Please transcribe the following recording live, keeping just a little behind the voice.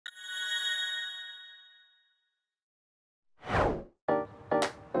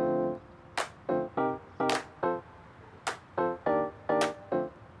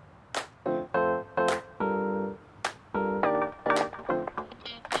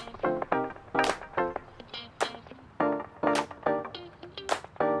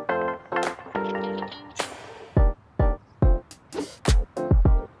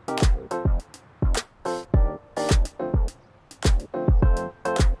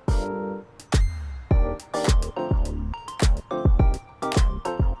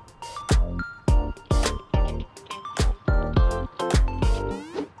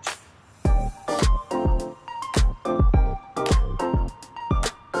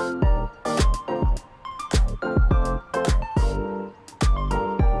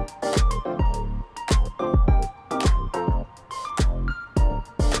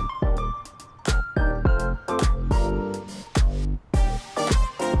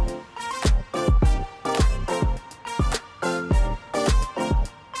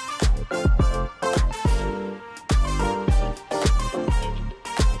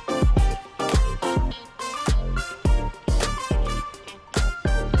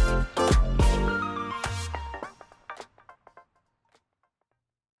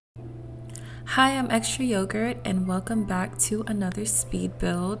Hi, I'm Extraayogurt and welcome back to another speed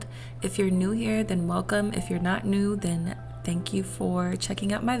build. If you're new here, then welcome. If you're not new, then thank you for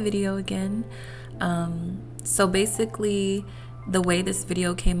checking out my video again. So basically, the way this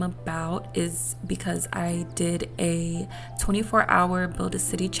video came about is because I did a 24-hour Build a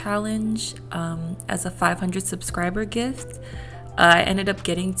City challenge as a 500 subscriber gift. I ended up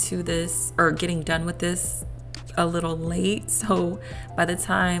getting done with this a little late, so by the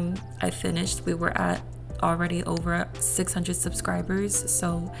time I finished we were at already over 600 subscribers.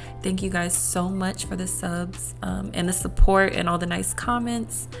 So thank you guys so much for the subs and the support and all the nice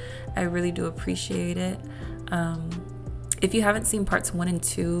comments. I really do appreciate it. If you haven't seen parts 1 and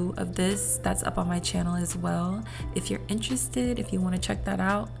 2 of this, that's up on my channel as well if you're interested, if you want to check that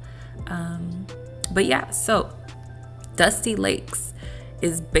out. But yeah, so Dusty Lakes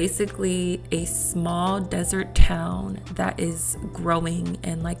is basically a small desert town that is growing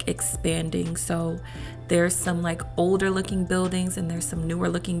and like expanding. So there's some like older looking buildings and there's some newer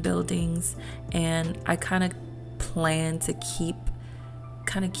looking buildings, and I kind of plan to keep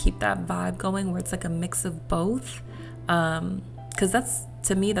that vibe going where it's like a mix of both, because that's,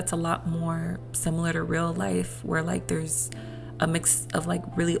 to me, that's a lot more similar to real life, where like there's a mix of like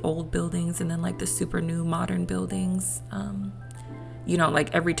really old buildings and then like the super new modern buildings. You know,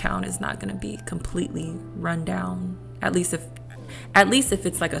 like every town is not going to be completely run down, at least if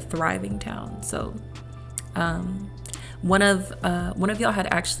it's like a thriving town. So one of y'all had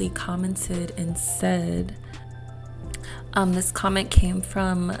actually commented and said, this comment came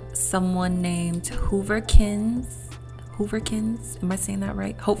from someone named Hooverkins. Am I saying that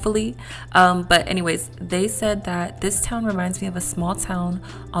right? Hopefully. But anyways, they said that this town reminds me of a small town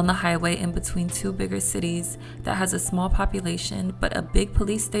on the highway in between two bigger cities that has a small population but a big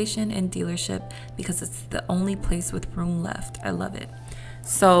police station and dealership because it's the only place with room left. I love it.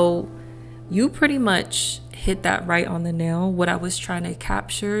 So you pretty much hit that right on the nail, what I was trying to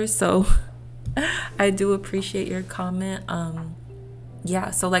capture. So I do appreciate your comment. Yeah,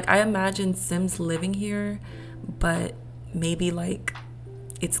 so like I imagine Sims living here, but maybe like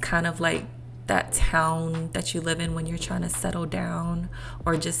it's kind of like that town that you live in when you're trying to settle down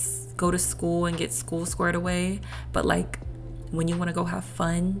or just go to school and get school squared away. But like when you want to go have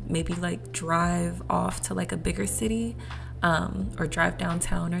fun, maybe like drive off to like a bigger city, or drive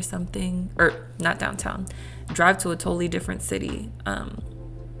downtown or something, or not downtown, drive to a totally different city.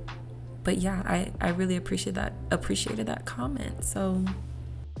 But yeah, I really appreciated that comment. So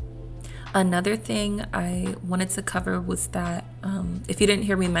another thing I wanted to cover was that, if you didn't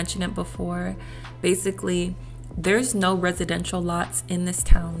hear me mention it before, basically there's no residential lots in this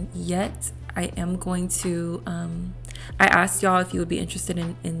town yet. I am going to, I asked y'all if you would be interested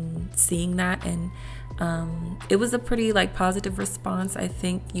in seeing that, and it was a pretty like positive response. I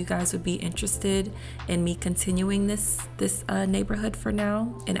think you guys would be interested in me continuing this neighborhood for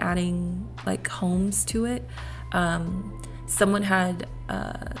now and adding like homes to it. Someone had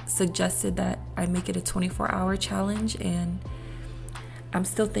suggested that I make it a 24-hour challenge, and I'm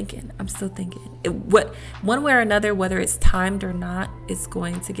still thinking. One way or another, whether it's timed or not, it's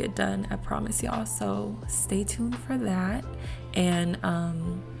going to get done. I promise y'all. So stay tuned for that. And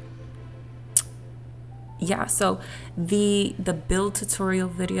yeah, so the build tutorial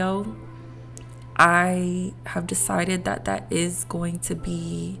video, I have decided that is going to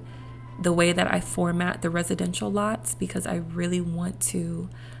be the way that I format the residential lots, because I really want to,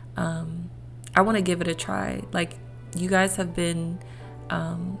 I want to give it a try. Like, you guys have been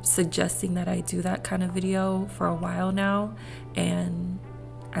suggesting that I do that kind of video for a while now, and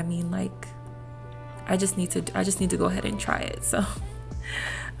I mean, like, I just need to go ahead and try it. So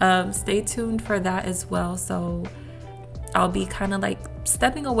stay tuned for that as well. So I'll be kind of like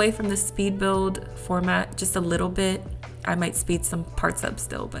stepping away from the speed build format just a little bit. I might speed some parts up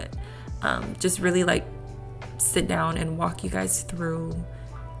still, but just really like sit down and walk you guys through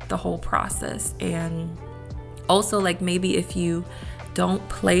the whole process. And also, like, maybe if you don't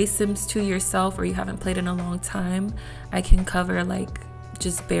play Sims 2 yourself, or you haven't played in a long time, I can cover like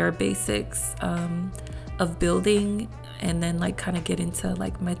just bare basics of building, and then like kind of get into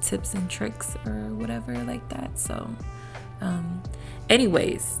like my tips and tricks or whatever like that. So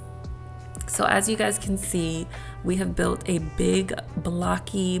anyways, so as you guys can see, we have built a big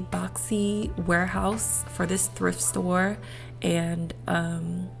blocky boxy warehouse for this thrift store, and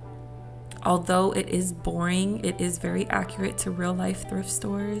although it is boring, it is very accurate to real life thrift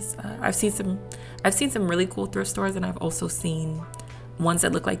stores. I've seen some really cool thrift stores, and I've also seen ones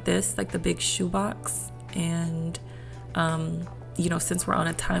that look like this, like the big shoebox. And you know, since we're on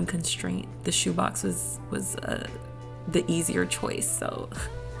a time constraint, the shoebox was the easier choice. So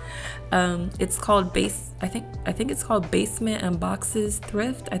It's called I think it's called Basement and Boxes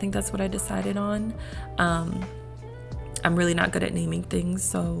Thrift. I think that's what I decided on. I'm really not good at naming things,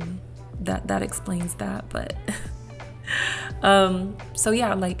 so that explains that. But so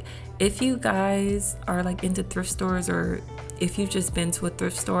yeah, like if you guys are like into thrift stores, or if you've just been to a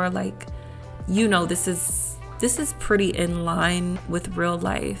thrift store, like, you know, this is pretty in line with real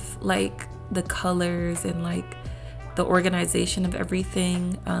life, like the colors and like the organization of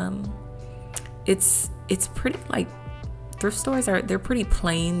everything. It's pretty, like, thrift stores they're pretty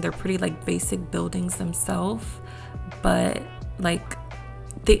plain, they're pretty like basic buildings themselves, but like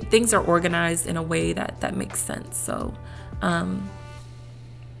things are organized in a way that makes sense. So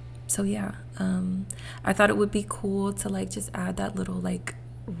yeah, I thought it would be cool to like just add that little like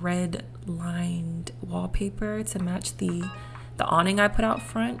red lined wallpaper to match the awning I put out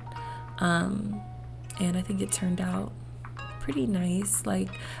front, and I think it turned out pretty nice. Like,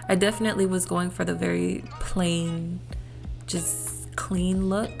 I definitely was going for the very plain, just clean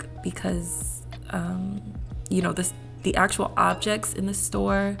look, because you know, the actual objects in the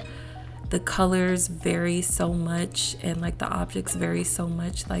store, the colors vary so much, and like the objects vary so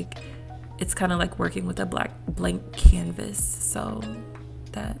much. Like, it's kind of like working with a blank canvas, so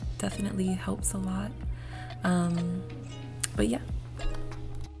that definitely helps a lot. But yeah.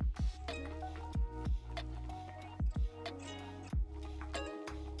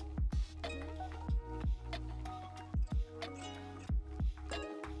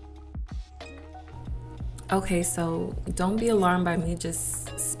 Okay, so don't be alarmed by me just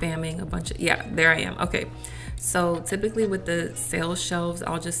spamming a bunch of, yeah, there I am. Okay, so typically with the sales shelves,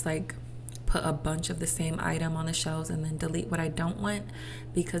 I'll just like put a bunch of the same item on the shelves and then delete what I don't want,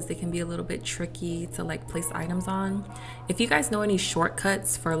 because they can be a little bit tricky to like place items on. If you guys know any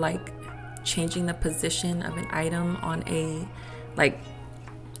shortcuts for like changing the position of an item on a like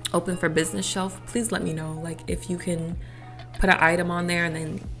open for business shelf, please let me know. Like, if you can put an item on there and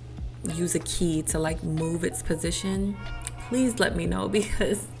then use a key to like move its position, please let me know,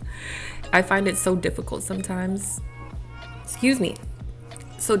 because I find it so difficult sometimes,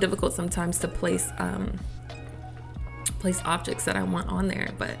 so difficult sometimes to place objects that I want on there.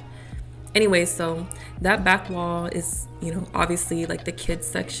 But anyway, so that back wall is, you know, obviously like the kids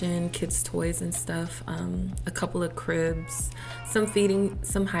section, kids toys and stuff, a couple of cribs, some feeding,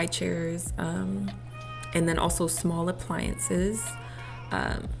 some high chairs, and then also small appliances,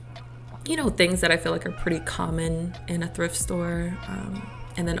 you know, things that I feel like are pretty common in a thrift store.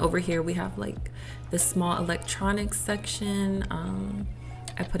 And then over here we have like the small electronics section.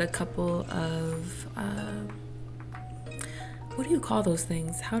 I put a couple of what do you call those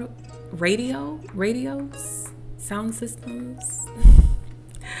things? Radios, sound systems.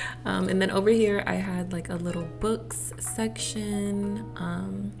 And then over here I had like a little books section.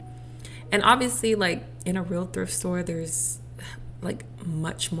 And obviously, like in a real thrift store, there's like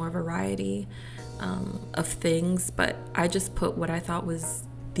much more variety of things, but I just put what I thought was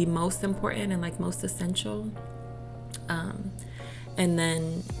the most important and like most essential. And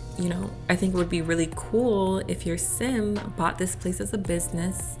then, you know, I think it would be really cool if your sim bought this place as a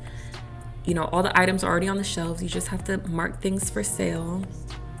business. You know, all the items are already on the shelves, you just have to mark things for sale,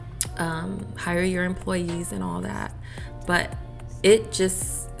 hire your employees and all that. But it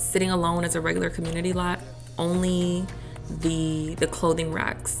just sitting alone as a regular community lot, only the clothing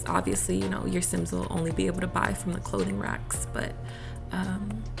racks, obviously, you know, your sims will only be able to buy from the clothing racks. But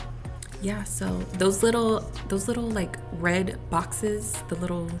yeah, so those little like red boxes, the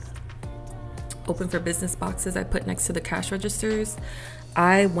little open for business boxes I put next to the cash registers,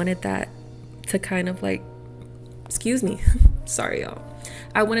 I wanted that to kind of like, sorry y'all,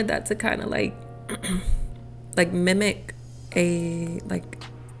 I wanted that to kind of like like mimic a, like,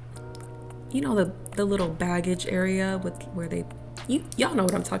 you know, the little baggage area with where y'all know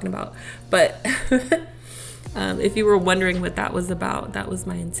what I'm talking about. But if you were wondering what that was about, that was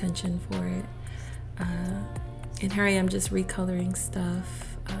my intention for it. And here I am just recoloring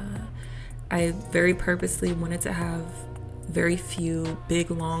stuff. I very purposely wanted to have very few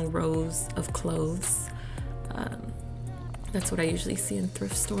big long rows of clothes. That's what I usually see in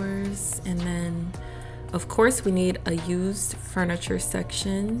thrift stores. And then of course we need a used furniture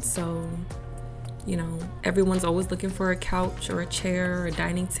section. So, you know, everyone's always looking for a couch or a chair or a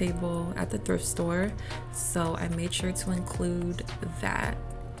dining table at the thrift store. So I made sure to include that.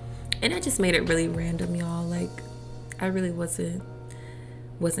 And I just made it really random, y'all. Like, I really wasn't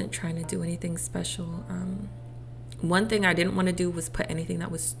trying to do anything special. One thing I didn't want to do was put anything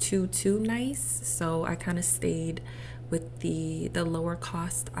that was too nice. So I kind of stayed with the lower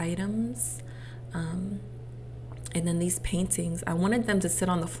cost items. And then these paintings, I wanted them to sit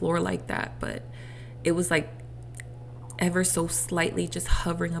on the floor like that, but it was like ever so slightly just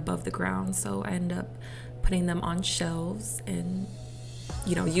hovering above the ground. So I ended up putting them on shelves and,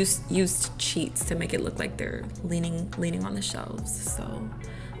 you know, used cheats to make it look like they're leaning on the shelves. So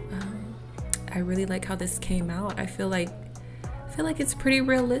I really like how this came out. I feel like it's pretty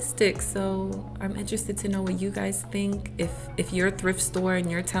realistic. So I'm interested to know what you guys think. If your thrift store in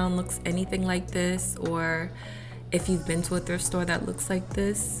your town looks anything like this, or if you've been to a thrift store that looks like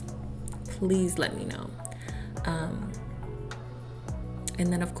this, please let me know.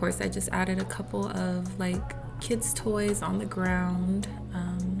 And then of course I just added a couple of like kids' toys on the ground.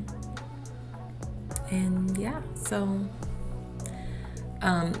 And yeah, so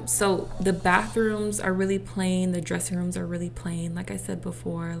the bathrooms are really plain, the dressing rooms are really plain. Like I said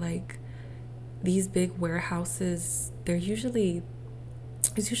before, like these big warehouses, there's usually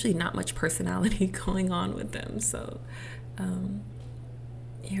not much personality going on with them. So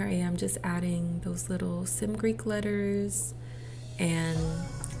here I am just adding those little Sim Greek letters, and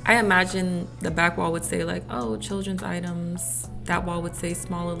I imagine the back wall would say like, oh, children's items. That wall would say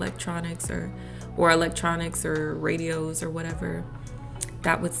small electronics or electronics or radios or whatever.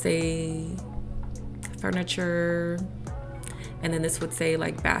 That would say furniture, and then this would say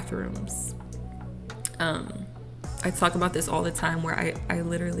like bathrooms. I talk about this all the time where I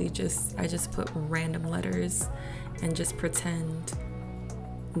literally just put random letters and just pretend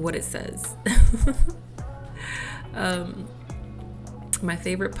what it says. My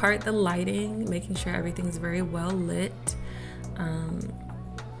favorite part, the lighting, making sure everything's very well lit.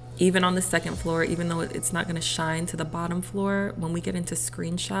 Even on the second floor, even though it's not going to shine to the bottom floor, when we get into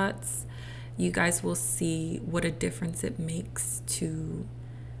screenshots, you guys will see what a difference it makes to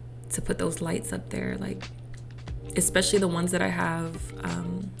put those lights up there. Like, especially the ones that I have,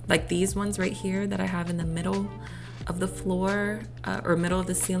 like these ones right here that I have in the middle of the floor or middle of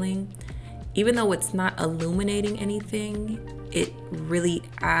the ceiling. Even though it's not illuminating anything, it really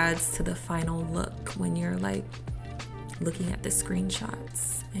adds to the final look when you're like looking at the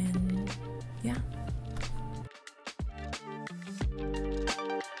screenshots. And yeah.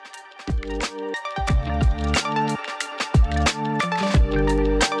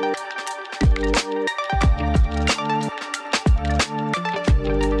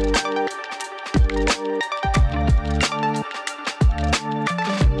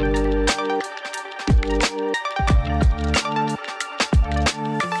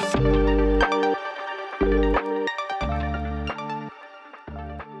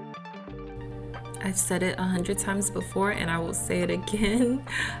 I've said it 100 times before and I will say it again.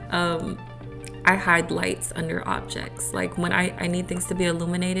 I hide lights under objects. Like when I need things to be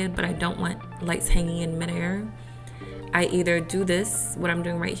illuminated, but I don't want lights hanging in midair, I either do this, what I'm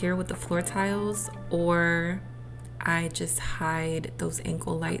doing right here with the floor tiles, or I just hide those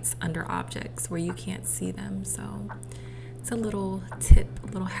ankle lights under objects where you can't see them. So it's a little tip, a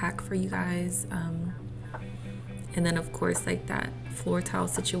little hack for you guys. And then of course, like that floor tile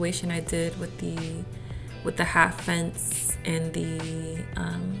situation I did with the half fence and the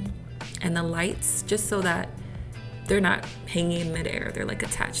lights, just so that they're not hanging in midair, they're like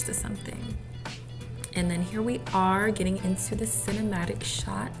attached to something. And then here we are getting into the cinematic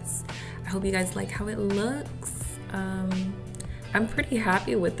shots. I hope you guys like how it looks. I'm pretty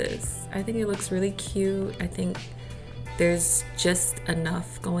happy with this. I think it looks really cute. I think there's just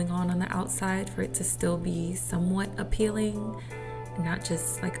enough going on the outside for it to still be somewhat appealing, not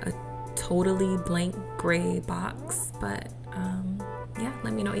just like a totally blank gray box. But yeah,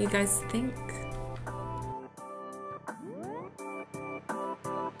 let me know what you guys think.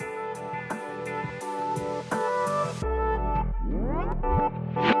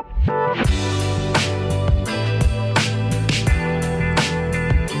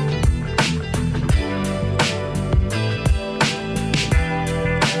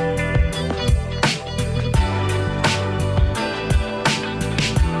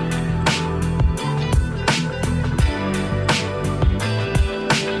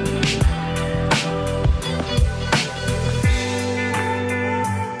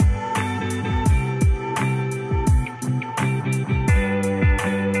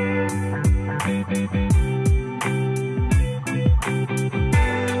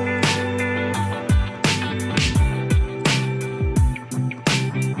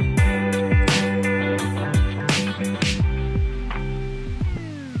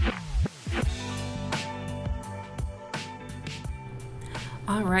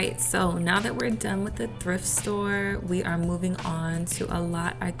 All right, so now that we're done with the thrift store, we are moving on to a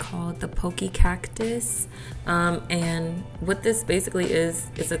lot I call the Pokey Cactus. And what this basically is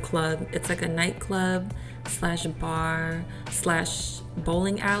a club. It's like a nightclub slash bar slash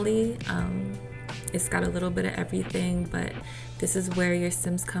bowling alley. It's got a little bit of everything, but this is where your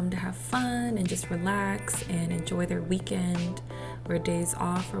Sims come to have fun and just relax and enjoy their weekend or days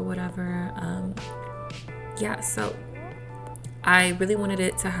off or whatever. Yeah, so I really wanted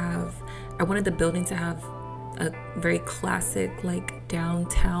I wanted the building to have a very classic, like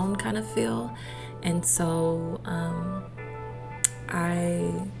downtown kind of feel. And so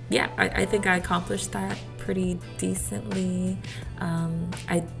I think I accomplished that pretty decently.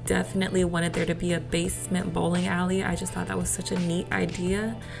 I definitely wanted there to be a basement bowling alley. I just thought that was such a neat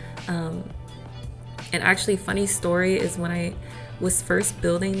idea. And actually, funny story is when I was first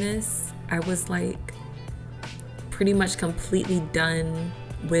building this, I was like pretty much completely done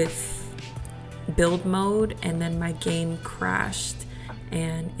with build mode, and then my game crashed,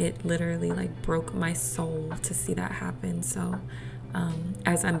 and it literally like broke my soul to see that happen. So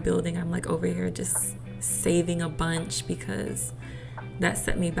as I'm building, I'm like over here just saving a bunch because that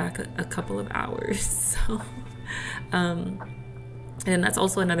set me back a couple of hours. So and that's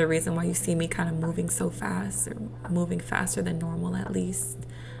also another reason why you see me kind of moving so fast, or moving faster than normal at least,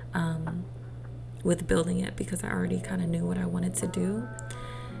 with building it, because I already kind of knew what I wanted to do.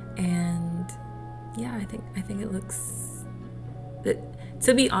 And yeah, I think it looks,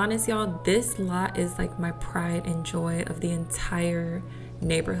 to be honest, y'all, this lot is like my pride and joy of the entire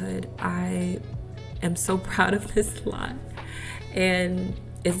neighborhood. I am so proud of this lot, and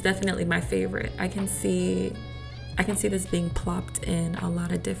it's definitely my favorite. I can see this being plopped in a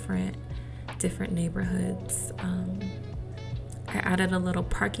lot of different neighborhoods. I added a little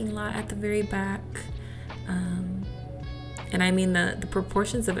parking lot at the very back. And I mean, the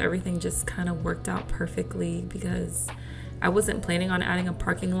proportions of everything just kind of worked out perfectly, because I wasn't planning on adding a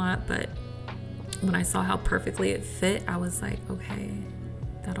parking lot, but when I saw how perfectly it fit, I was like, okay,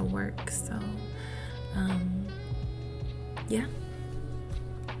 that'll work. So, yeah.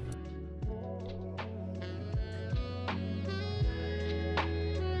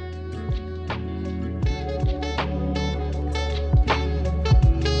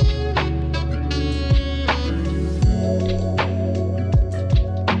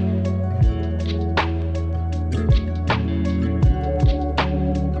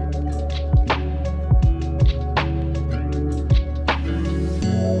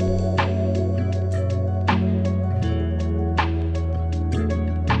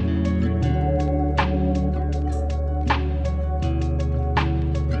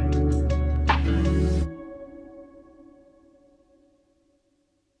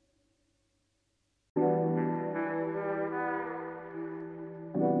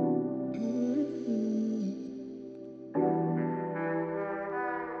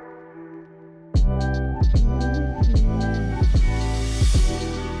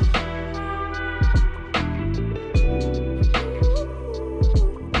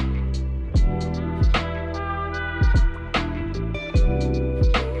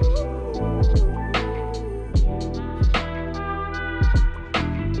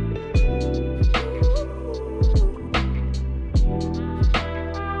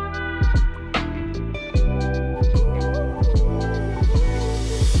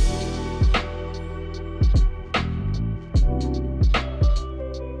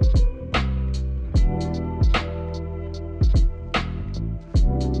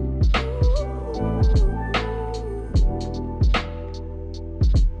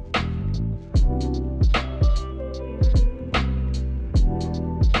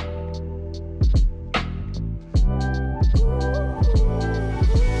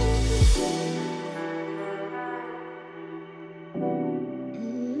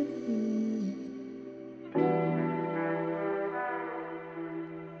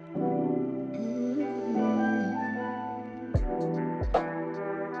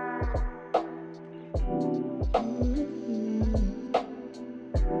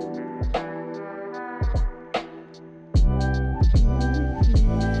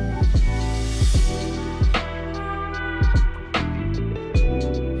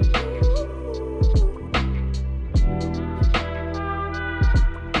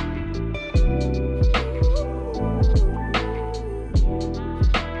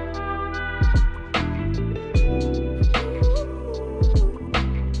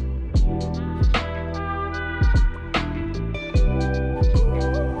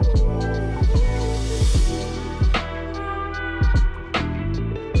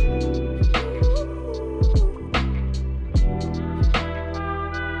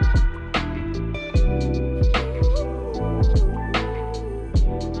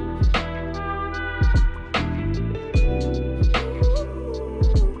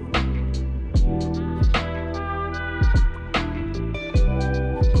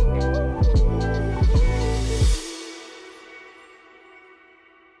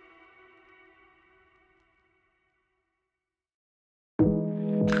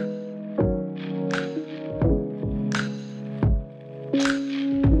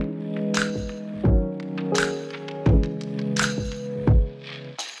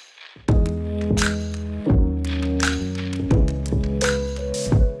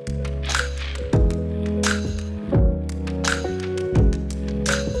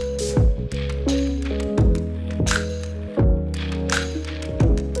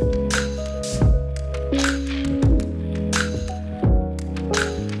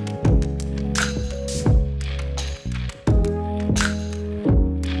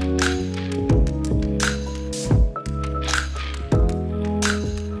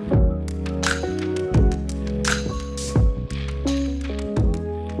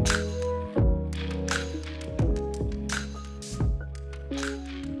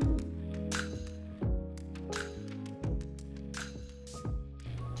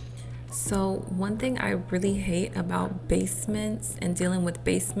 So one thing I really hate about basements and dealing with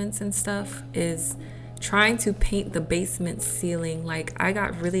basements and stuff is trying to paint the basement ceiling. Like, I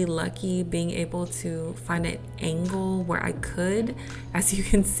got really lucky being able to find an angle where I could. As you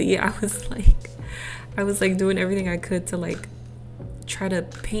can see, I was like doing everything I could to like try to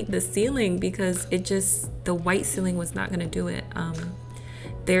paint the ceiling, because the white ceiling was not gonna do it.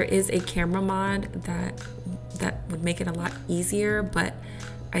 There is a camera mod that would make it a lot easier, but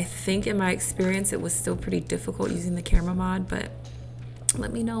I think in my experience it was still pretty difficult using the camera mod. But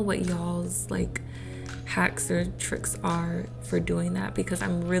let me know what y'all's like hacks or tricks are for doing that, because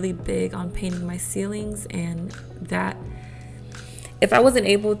I'm really big on painting my ceilings, and that if I wasn't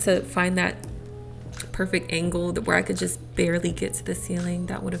able to find that perfect angle where I could just barely get to the ceiling,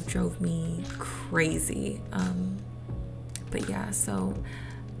 that would have drove me crazy. But yeah, so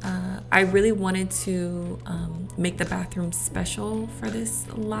I really wanted to make the bathroom special for this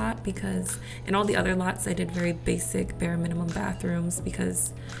lot, because in all the other lots I did very basic bare minimum bathrooms,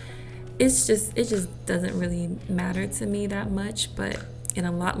 because it just doesn't really matter to me that much. But in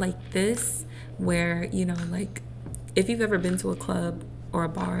a lot like this, where, you know, like if you've ever been to a club or a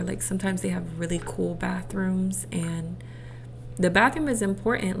bar, like sometimes they have really cool bathrooms, and the bathroom is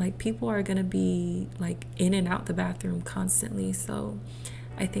important. Like, people are gonna be like in and out the bathroom constantly, so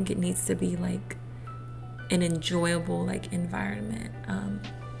I think it needs to be like an enjoyable like environment.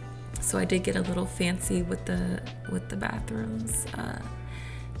 So I did get a little fancy with the bathrooms,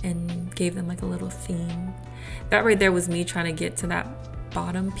 and gave them like a little theme. That right there was me trying to get to that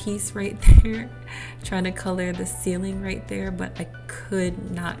bottom piece right there, trying to color the ceiling right there, but I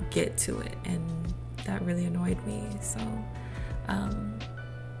could not get to it, and that really annoyed me. So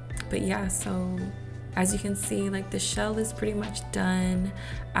but yeah, so as you can see, like the shell is pretty much done.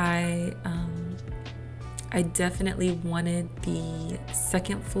 I definitely wanted the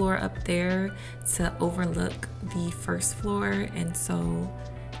second floor up there to overlook the first floor, and so,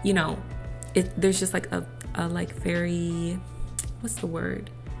 you know, there's just like a like very, what's the word,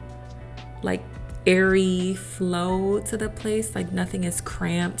 like airy flow to the place. Like, nothing is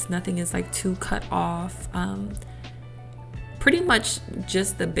cramped, nothing is like too cut off. Pretty much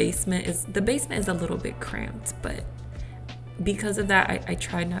just the basement is a little bit cramped, but because of that I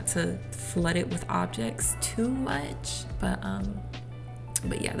tried not to flood it with objects too much.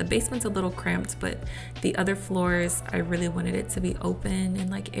 But yeah, the basement's a little cramped, but the other floors I really wanted it to be open and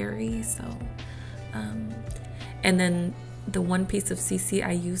like airy. So and then the one piece of CC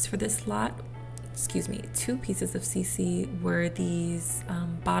I used for this lot, excuse me, two pieces of CC, were these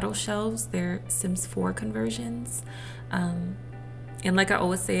bottle shelves. They're Sims 4 conversions. And like I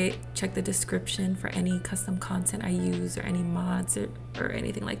always say, check the description for any custom content I use, or any mods or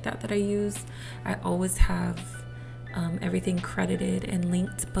anything like that I use. I always have everything credited and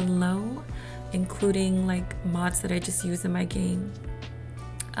linked below, including like mods that I just use in my game.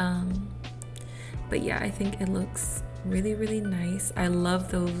 But yeah, I think it looks really, really nice. I love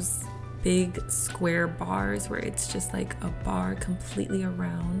those big square bars where it's just like a bar completely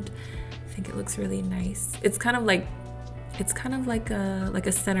around. I think it looks really nice. It's kind of like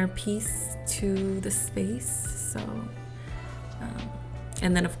a centerpiece to the space. So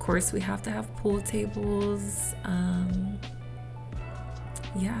and then of course we have to have pool tables.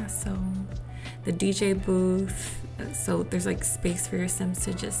 Yeah, so the DJ booth, so there's like space for your Sims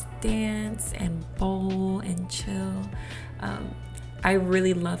to just dance and bowl and chill. I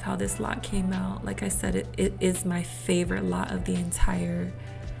really love how this lot came out. Like I said, it is my favorite lot of the entire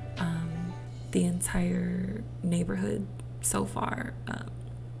neighborhood so far,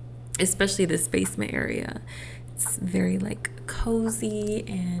 especially this basement area. It's very like cozy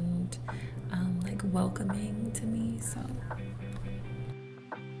and like welcoming to me. So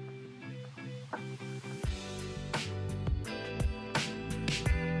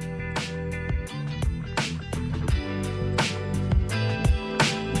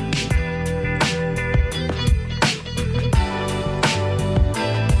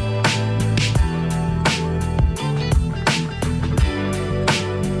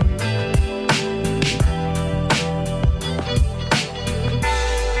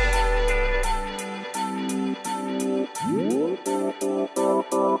Woo!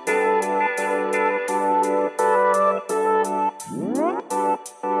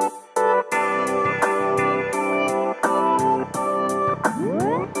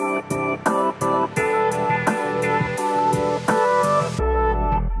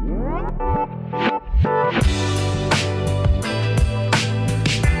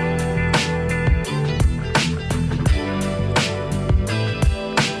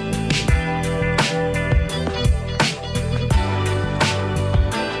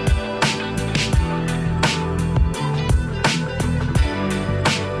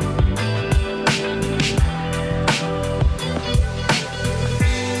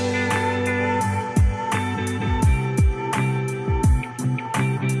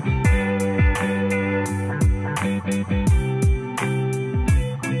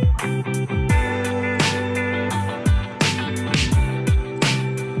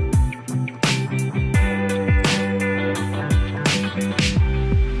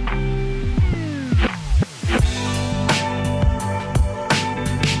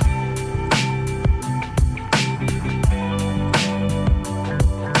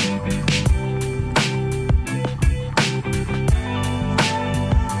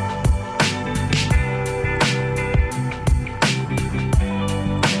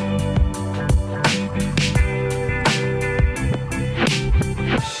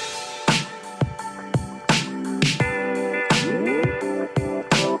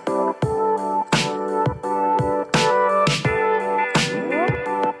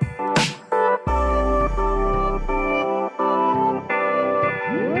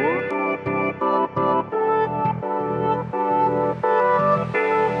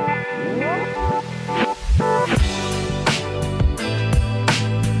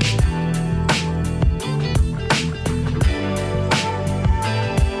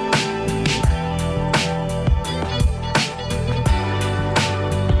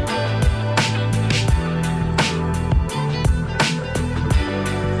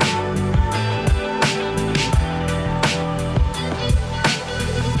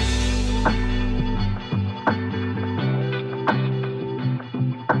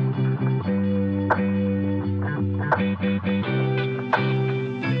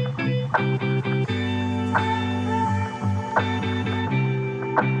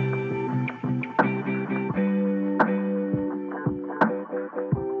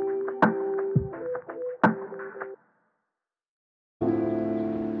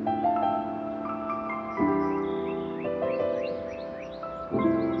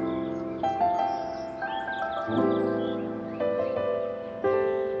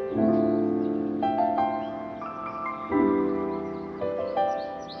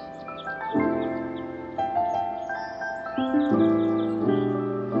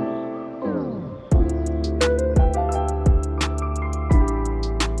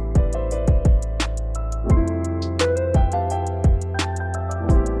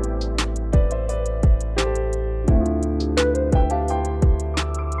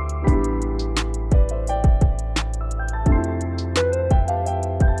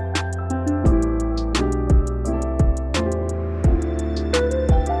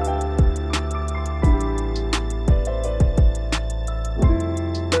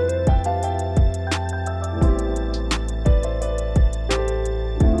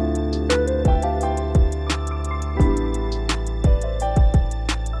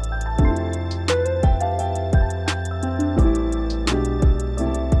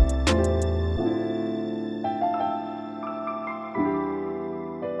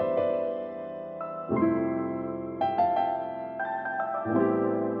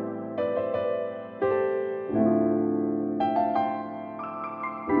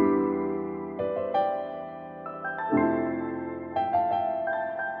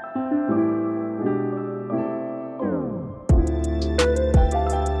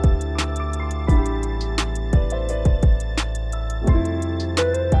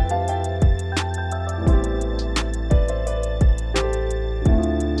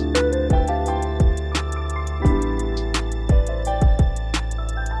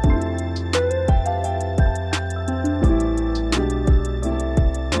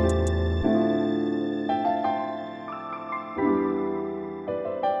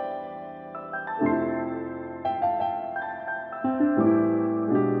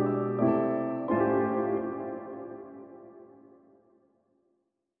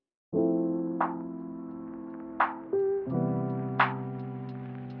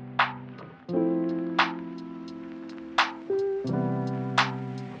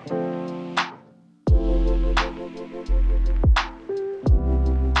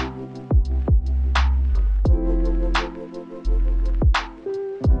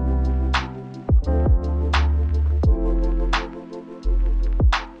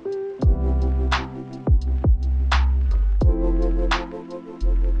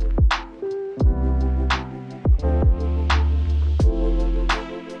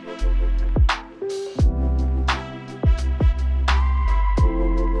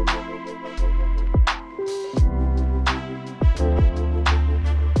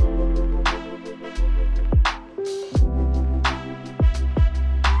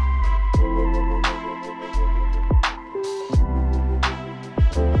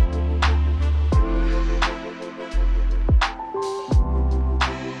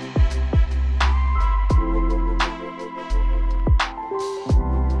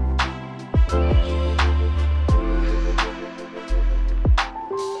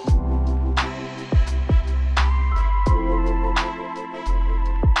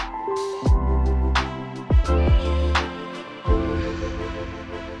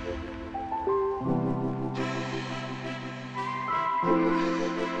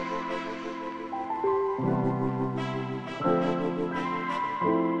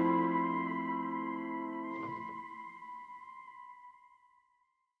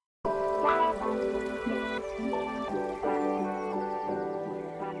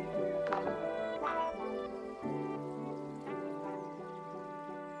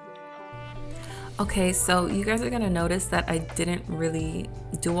 Okay, so you guys are gonna notice that I didn't really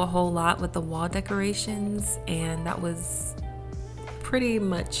do a whole lot with the wall decorations, and that was pretty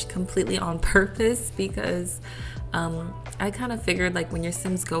much completely on purpose because I kind of figured like when your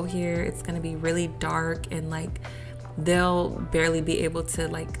Sims go here, it's gonna be really dark and like they'll barely be able to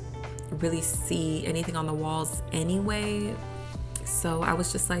like really see anything on the walls anyway. So I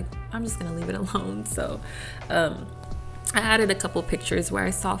was just like, I'm just gonna leave it alone. So I added a couple pictures where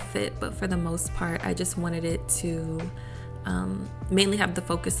I saw fit, but for the most part, I just wanted it to mainly have the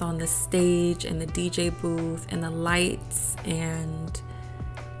focus on the stage and the DJ booth and the lights, and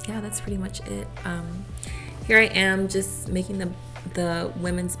yeah, that's pretty much it. Here I am just making the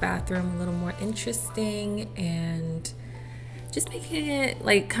women's bathroom a little more interesting and just making it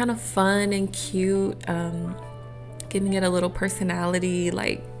like kind of fun and cute, giving it a little personality.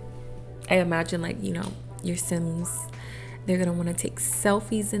 Like I imagine like, you know, your Sims, they're gonna want to take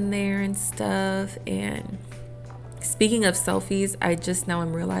selfies in there and stuff. And speaking of selfies, I just now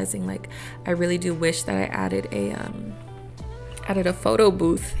am realizing like I really do wish that I added a photo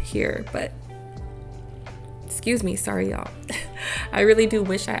booth here, but excuse me, sorry y'all. I really do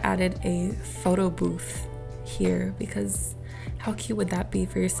wish I added a photo booth here, because how cute would that be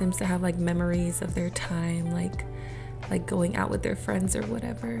for your Sims to have like memories of their time, like going out with their friends or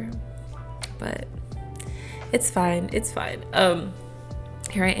whatever. But it's fine, it's fine.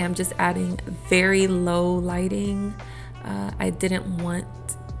 Here I am just adding very low lighting. I didn't want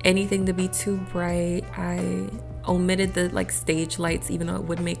anything to be too bright. I omitted the like stage lights, even though it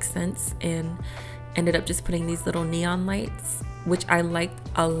would make sense, and ended up just putting these little neon lights, which I liked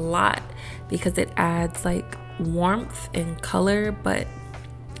a lot because it adds like warmth and color, but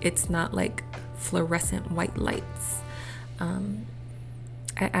it's not like fluorescent white lights.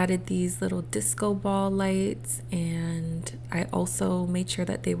 I added these little disco ball lights, and I also made sure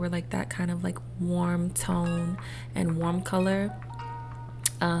that they were like that kind of like warm tone and warm color.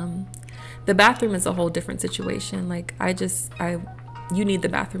 The bathroom is a whole different situation. Like you need the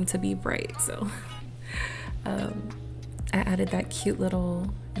bathroom to be bright, so I added that cute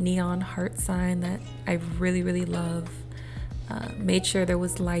little neon heart sign that I really love. Made sure there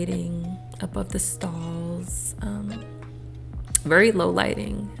was lighting above the stalls. Very low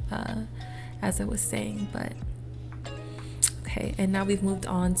lighting, as I was saying, but okay. And now we've moved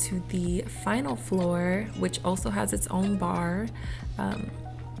on to the final floor, which also has its own bar.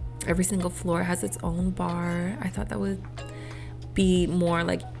 Every single floor has its own bar. I thought that would be more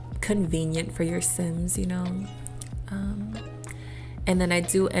like convenient for your Sims, you know. And then I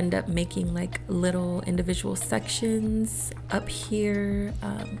do end up making like little individual sections up here,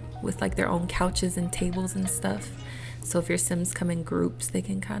 with like their own couches and tables and stuff. So if your Sims come in groups, they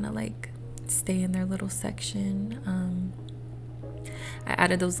can kind of like stay in their little section. I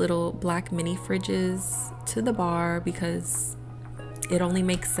added those little black mini fridges to the bar because it only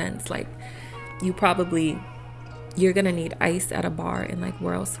makes sense. Like you're gonna need ice at a bar, and like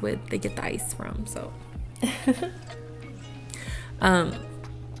where else would they get the ice from? So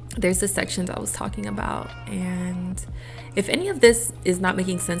there's the sections I was talking about, and if any of this is not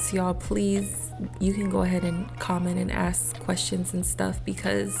making sense to y'all, please, you can go ahead and comment and ask questions and stuff,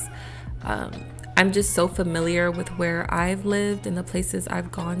 because I'm just so familiar with where I've lived and the places I've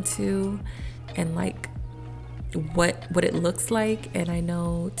gone to, and like what it looks like. And I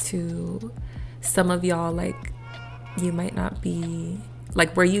know to some of y'all, like you might not be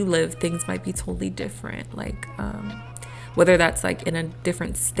like where you live, things might be totally different, like whether that's like in a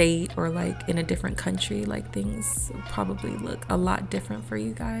different state or like in a different country, like things probably look a lot different for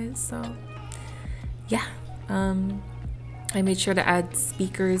you guys. So yeah, I made sure to add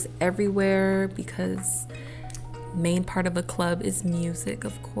speakers everywhere because main part of a club is music,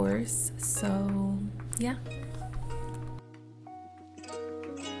 of course. So yeah.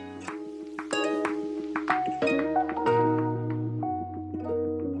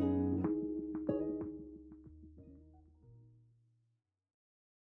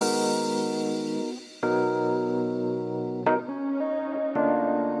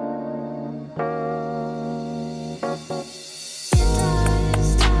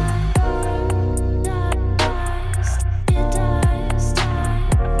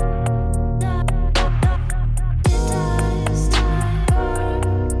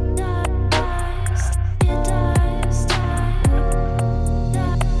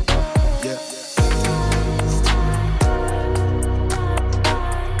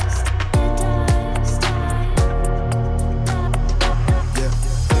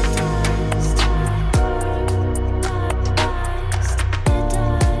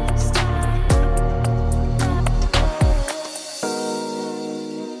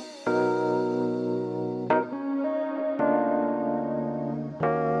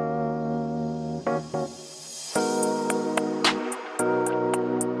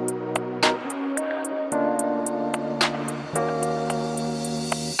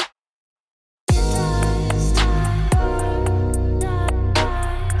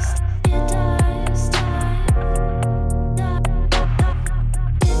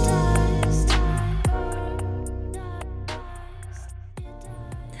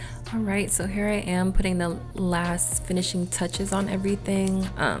 right, so here I am putting the last finishing touches on everything.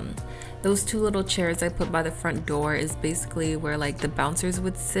 Those two little chairs I put by the front door is basically where like the bouncers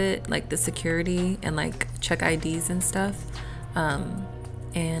would sit, like the security, and like check IDs and stuff.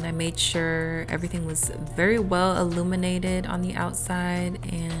 And I made sure everything was very well illuminated on the outside,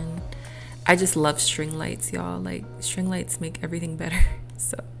 and I just love string lights, y'all. Like, string lights make everything better.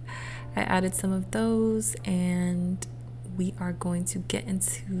 So I added some of those, and we are going to get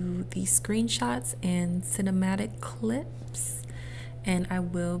into the screenshots and cinematic clips, and I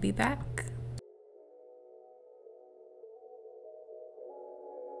will be back.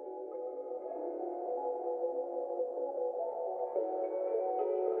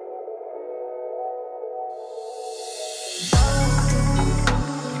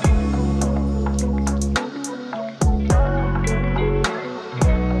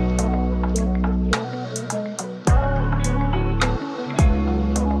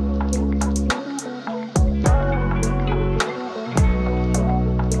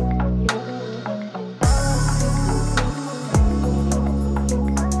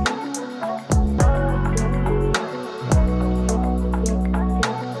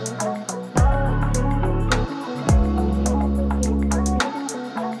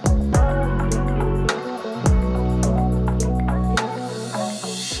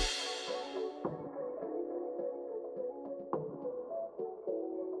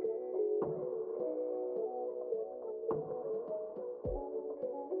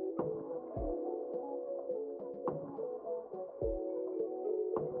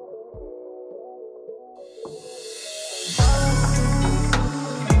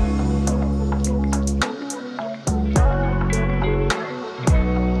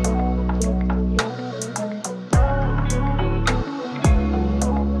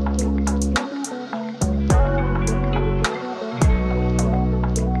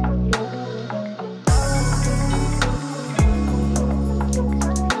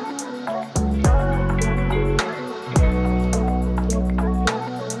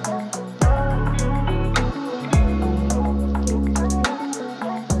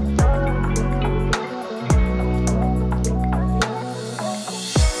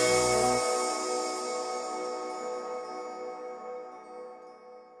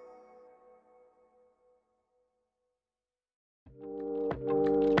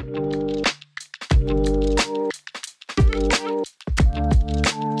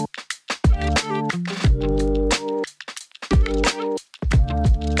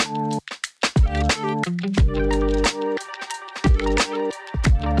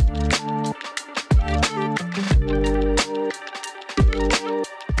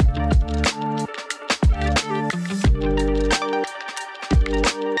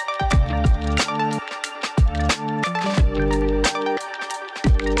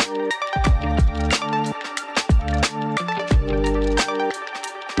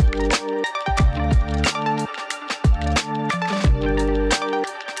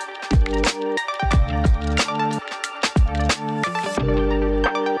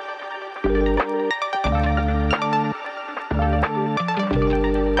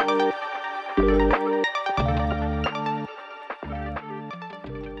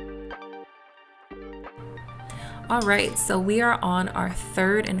 Alright, so we are on our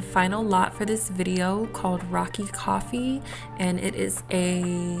third and final lot for this video called Rocky Coffee, and it is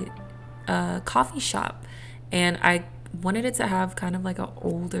a coffee shop, and I wanted it to have kind of like an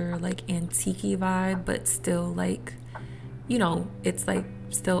older, like antique-y vibe, but still like, you know, it's like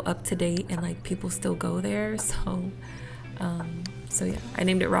still up to date and like people still go there. So yeah, I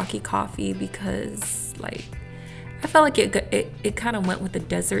named it Rocky Coffee because like I felt like it kind of went with the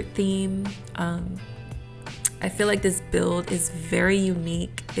desert theme. I feel like this build is very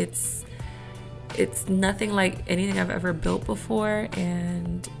unique. It's nothing like anything I've ever built before,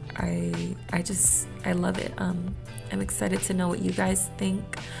 and I love it. I'm excited to know what you guys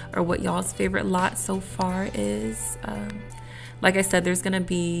think or what y'all's favorite lot so far is. Like I said, there's gonna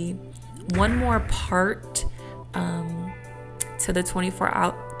be one more part to the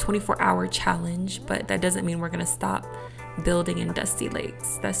 24-hour challenge, but that doesn't mean we're gonna stop building in Dusty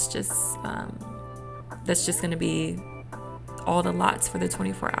Lakes. That's just gonna be all the lots for the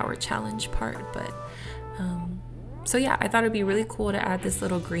 24-hour challenge part. But so yeah, I thought it'd be really cool to add this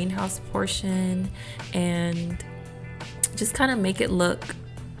little greenhouse portion and just kind of make it look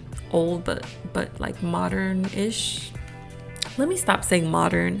old but like modern-ish. Let me stop saying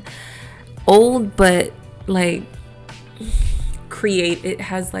modern. Old but like it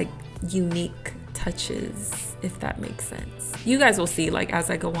has like unique touches, if that makes sense. You guys will see like as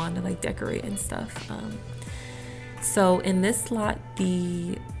I go on to like decorate and stuff. So in this lot,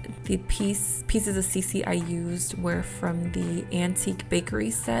 the The pieces of CC I used were from the Antique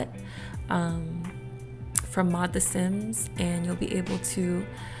Bakery set from Mod The Sims, and you'll be able to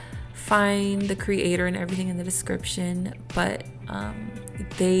find the creator and everything in the description. But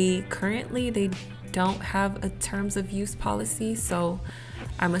they don't have a terms of use policy, so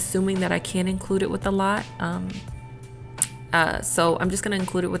I'm assuming that I can include it with the lot. So I'm just gonna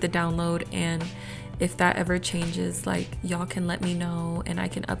include it with the download, and if that ever changes, like, y'all can let me know and I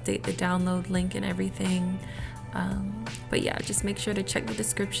can update the download link and everything. But yeah, just make sure to check the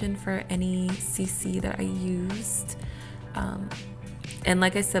description for any CC that I used. And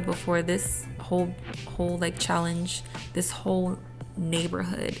like I said before, this whole like challenge, this whole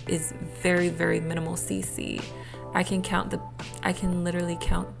neighborhood is very, very minimal CC. I can literally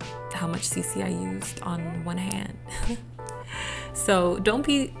count how much CC I used on one hand. So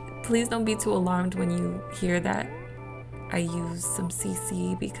please don't be too alarmed when you hear that I used some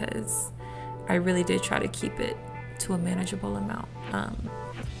CC, because I really did try to keep it to a manageable amount.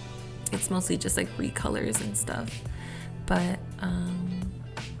 It's mostly just like recolors and stuff, but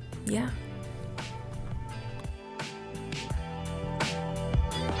yeah.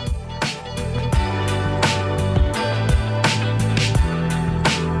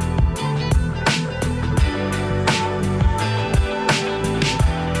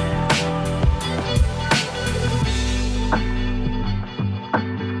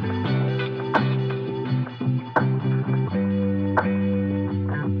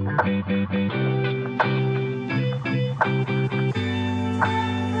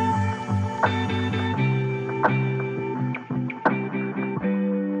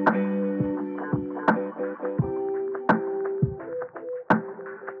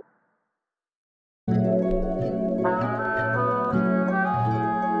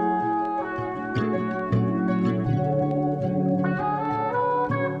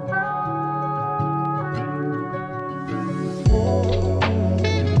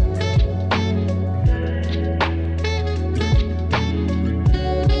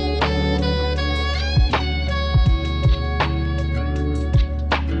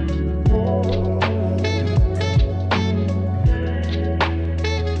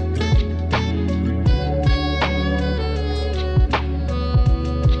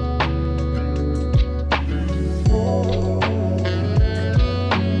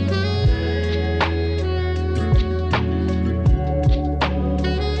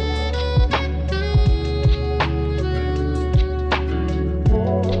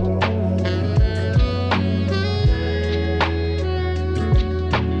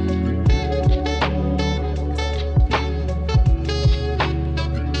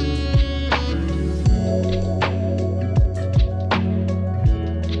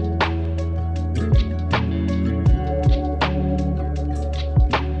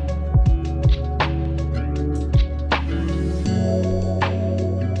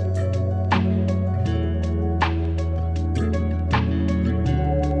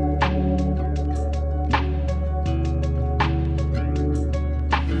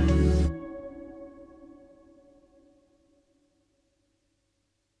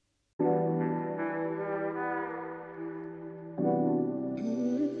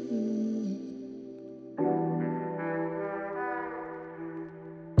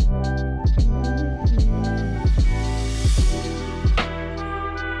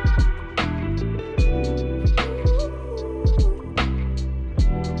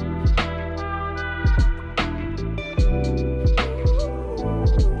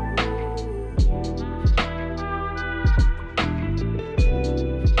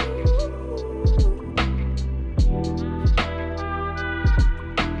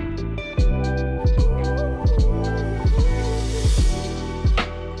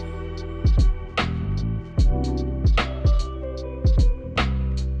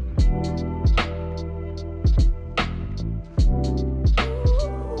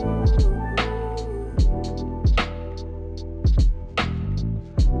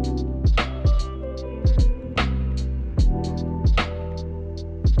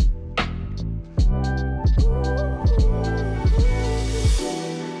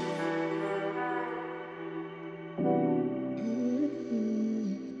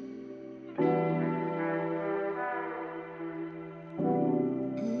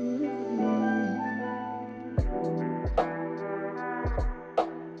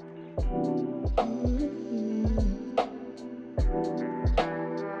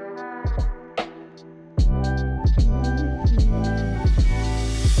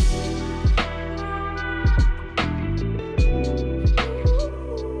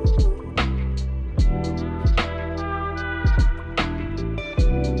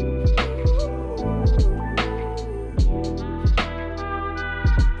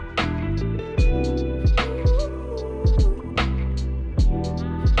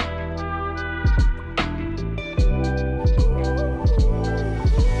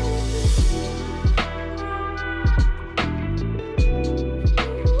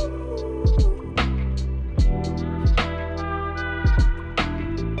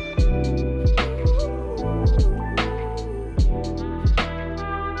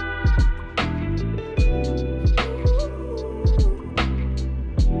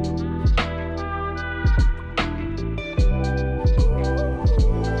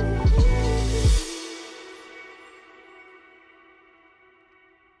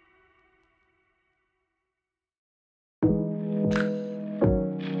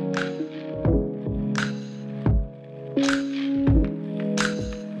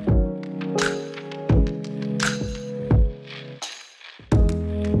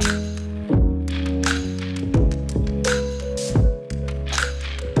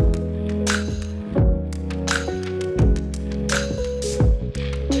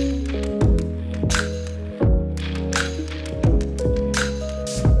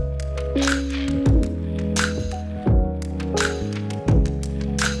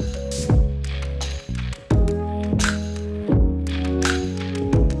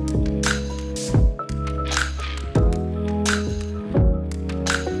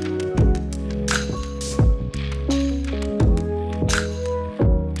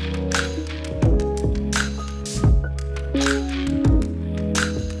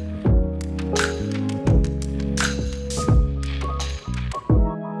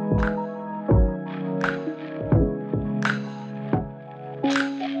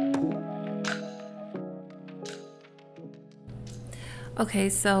 Okay,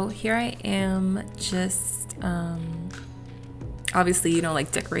 so here I am just obviously, you know,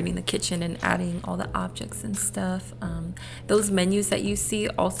 like decorating the kitchen and adding all the objects and stuff. Those menus that you see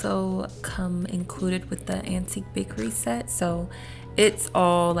also come included with the antique bakery set, so it's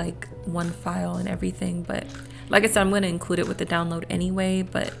all like one file and everything. But like I said, I'm going to include it with the download anyway,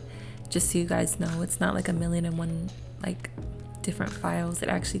 but just so you guys know, it's not like 1,000,001 like different files. It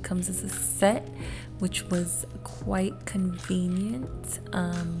actually comes as a set, which was quite convenient,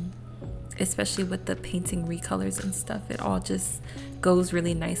 especially with the painting recolors and stuff. It all just goes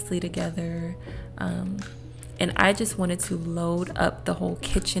really nicely together. And I just wanted to load up the whole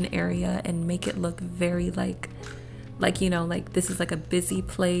kitchen area and make it look very like you know, like this is like a busy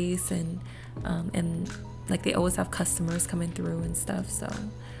place, and like they always have customers coming through and stuff. So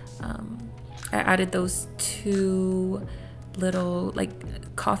I added those 2 little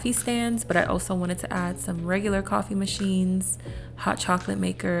like coffee stands, but I also wanted to add some regular coffee machines, hot chocolate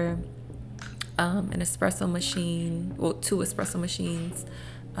maker, an espresso machine, well, 2 espresso machines,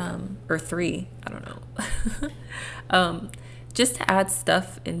 or 3, I don't know. Just to add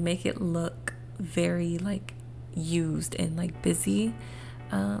stuff and make it look very like used and like busy.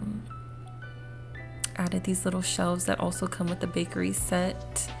 Added these little shelves that also come with the bakery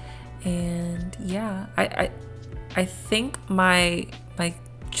set, and yeah, I think my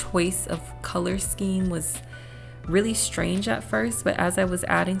choice of color scheme was really strange at first, but as I was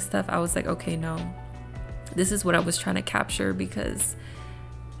adding stuff, I was like, okay, no, this is what I was trying to capture, because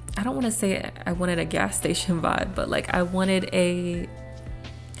I don't want to say I wanted a gas station vibe, but like I wanted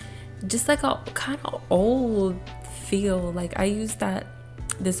just like a kind of old feel. Like I used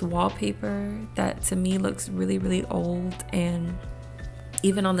this wallpaper that to me looks really, really old, and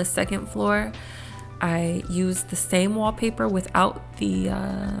even on the second floor I used the same wallpaper without the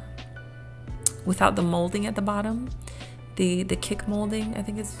molding at the bottom, the kick molding, I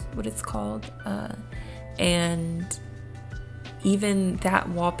think is what it's called, and even that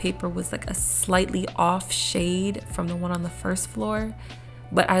wallpaper was like a slightly off shade from the one on the first floor,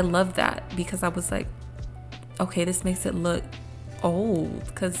 but I love that because I was like, okay, this makes it look old,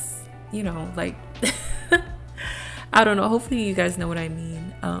 because you know, like I don't know, hopefully you guys know what I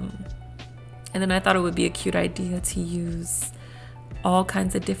mean. And then I thought it would be a cute idea to use all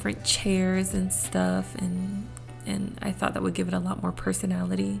kinds of different chairs and stuff, and I thought that would give it a lot more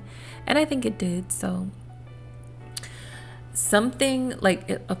personality, and I think it did. So something like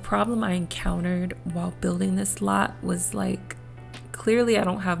a problem I encountered while building this lot was like, clearly I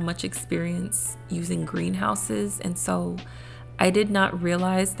don't have much experience using greenhouses, and so I did not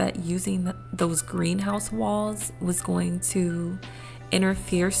realize that using those greenhouse walls was going to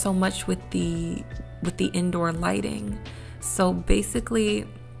interfere so much with the indoor lighting. So basically,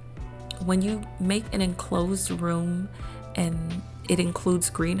 when you make an enclosed room and it includes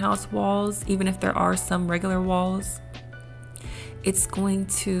greenhouse walls, even if there are some regular walls,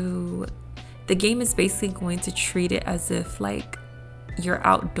 the game is basically going to treat it as if like you're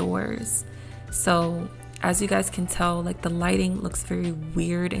outdoors. So as you guys can tell, like the lighting looks very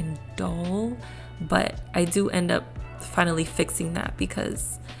weird and dull, but I do end up finally fixing that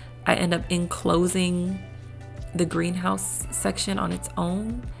because I end up enclosing the greenhouse section on its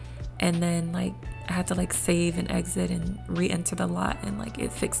own, and then like I had to like save and exit and re-enter the lot, and like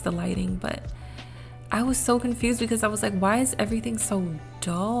it fixed the lighting. But I was so confused because I was like, why is everything so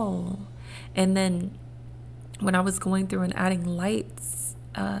dull? And then when I was going through and adding lights,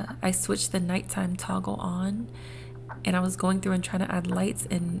 I switched the nighttime toggle on, and I was going through and trying to add lights,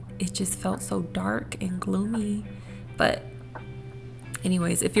 and it just felt so dark and gloomy. But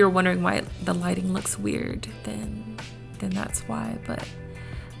anyways, if you're wondering why the lighting looks weird, then that's why. But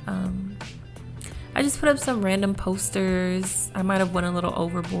I just put up some random posters. I might have went a little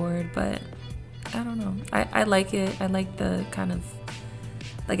overboard, but I don't know. I like it. I like the kind of,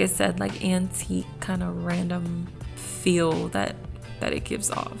 like I said, like antique kind of random feel that it gives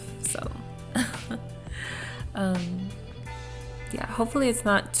off. So yeah, hopefully it's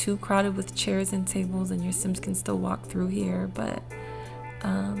not too crowded with chairs and tables and your Sims can still walk through here, but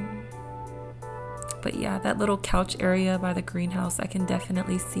yeah, that little couch area by the greenhouse, I can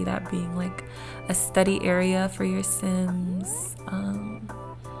definitely see that being like a study area for your Sims.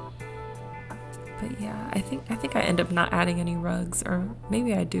 But yeah, I think I end up not adding any rugs, or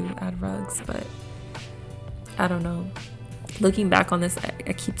maybe I do add rugs, but I don't know. Looking back on this,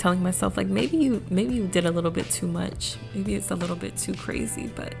 I keep telling myself like maybe you did a little bit too much. Maybe it's a little bit too crazy,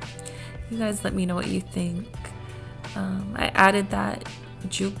 but you guys let me know what you think. I added that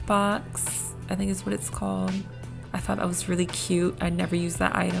jukebox, I think is what it's called. I thought that was really cute. I never used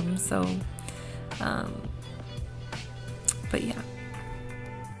that item, so but yeah.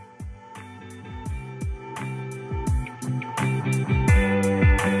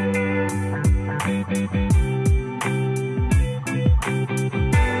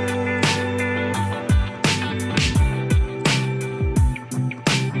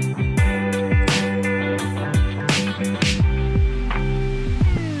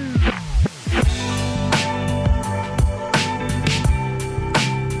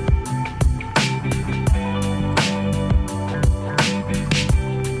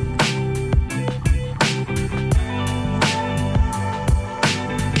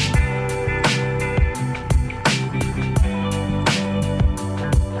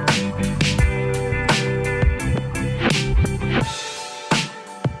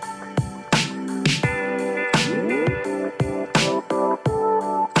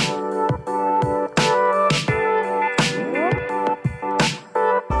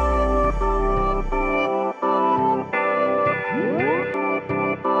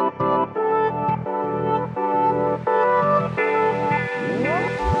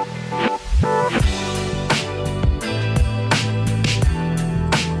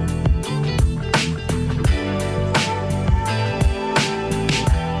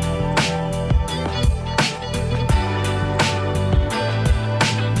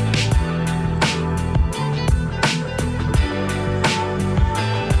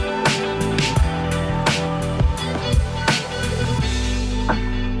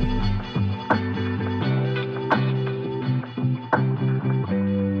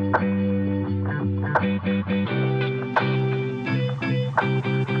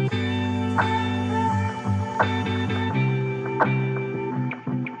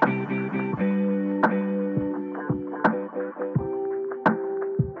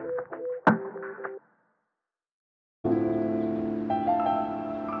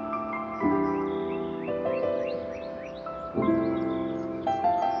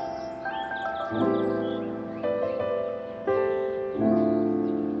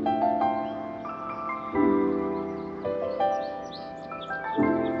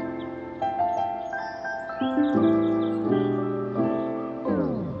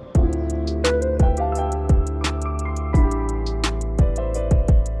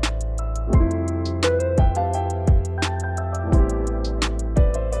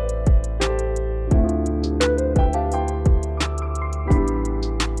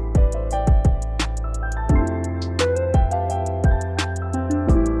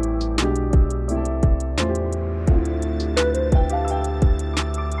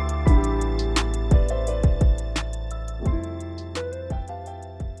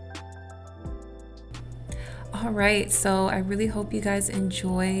 All right, so I really hope you guys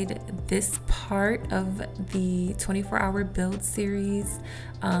enjoyed this part of the 24-hour build series.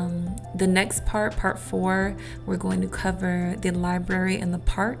 The next part 4, we're going to cover the library and the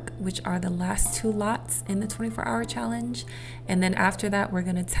park, which are the last 2 lots in the 24-hour challenge. And then after that, we're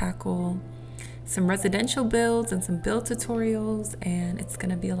going to tackle some residential builds and some build tutorials, and it's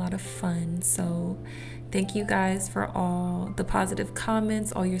going to be a lot of fun. So thank you guys for all the positive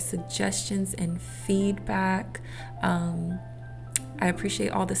comments, all your suggestions and feedback. I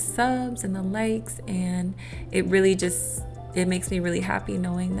appreciate all the subs and the likes, and it really it makes me really happy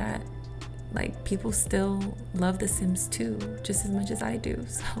knowing that like people still love The Sims 2 just as much as I do.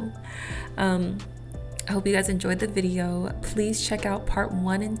 So I hope you guys enjoyed the video. Please check out part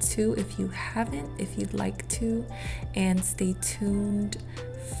 1 and 2 if you haven't, if you'd like to, and stay tuned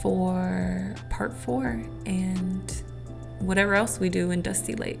for part 4 and whatever else we do in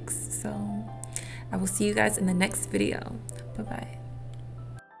Dusty Lakes. So I will see you guys in the next video. Bye bye.